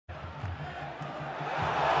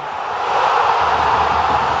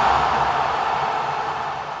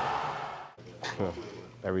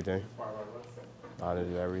everything. Honor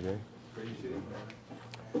everything.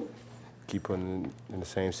 Keep putting in the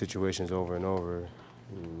same situations over and over,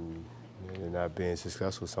 and not being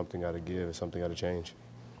successful. Something got to give. Something got to change.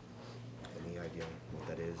 Any idea what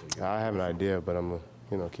that is? I have an idea, but I'm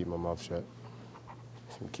gonna, keep my mouth shut.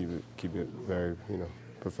 Keep it very,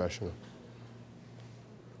 professional.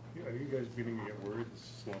 Are you guys beginning to get worried? The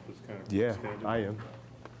slump is kind of Yeah, extended? I am.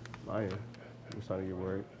 I'm starting to get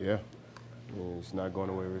worried. Yeah. It's not going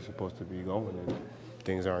the way we're supposed to be going, and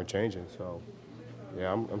things aren't changing. So,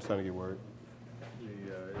 yeah, I'm starting to get worried. Is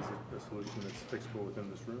it a solution that's fixable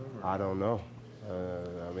within this room? Or? I don't know.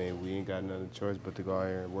 We ain't got another choice but to go out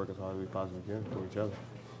here and work as hard as we possibly can for each other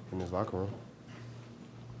in this locker room.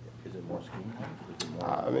 Is it more scheme-wise? Is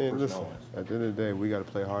it more Listen, at the end of the day, we got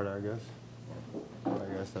to play harder, I guess. I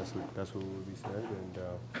guess that's what would be said.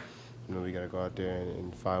 And, we got to go out there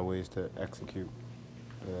and find ways to execute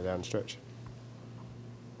down the stretch.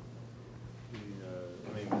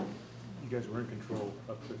 You guys were in control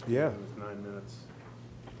up 15 with 9 minutes.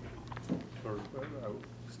 Or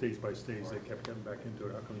stage by stage, they kept getting back into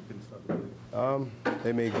it. How come you couldn't stop it?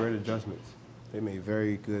 They made great adjustments. They made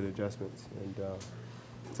very good adjustments. And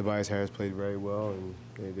Tobias Harris played very well, and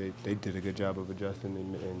they did a good job of adjusting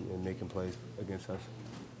and making plays against us.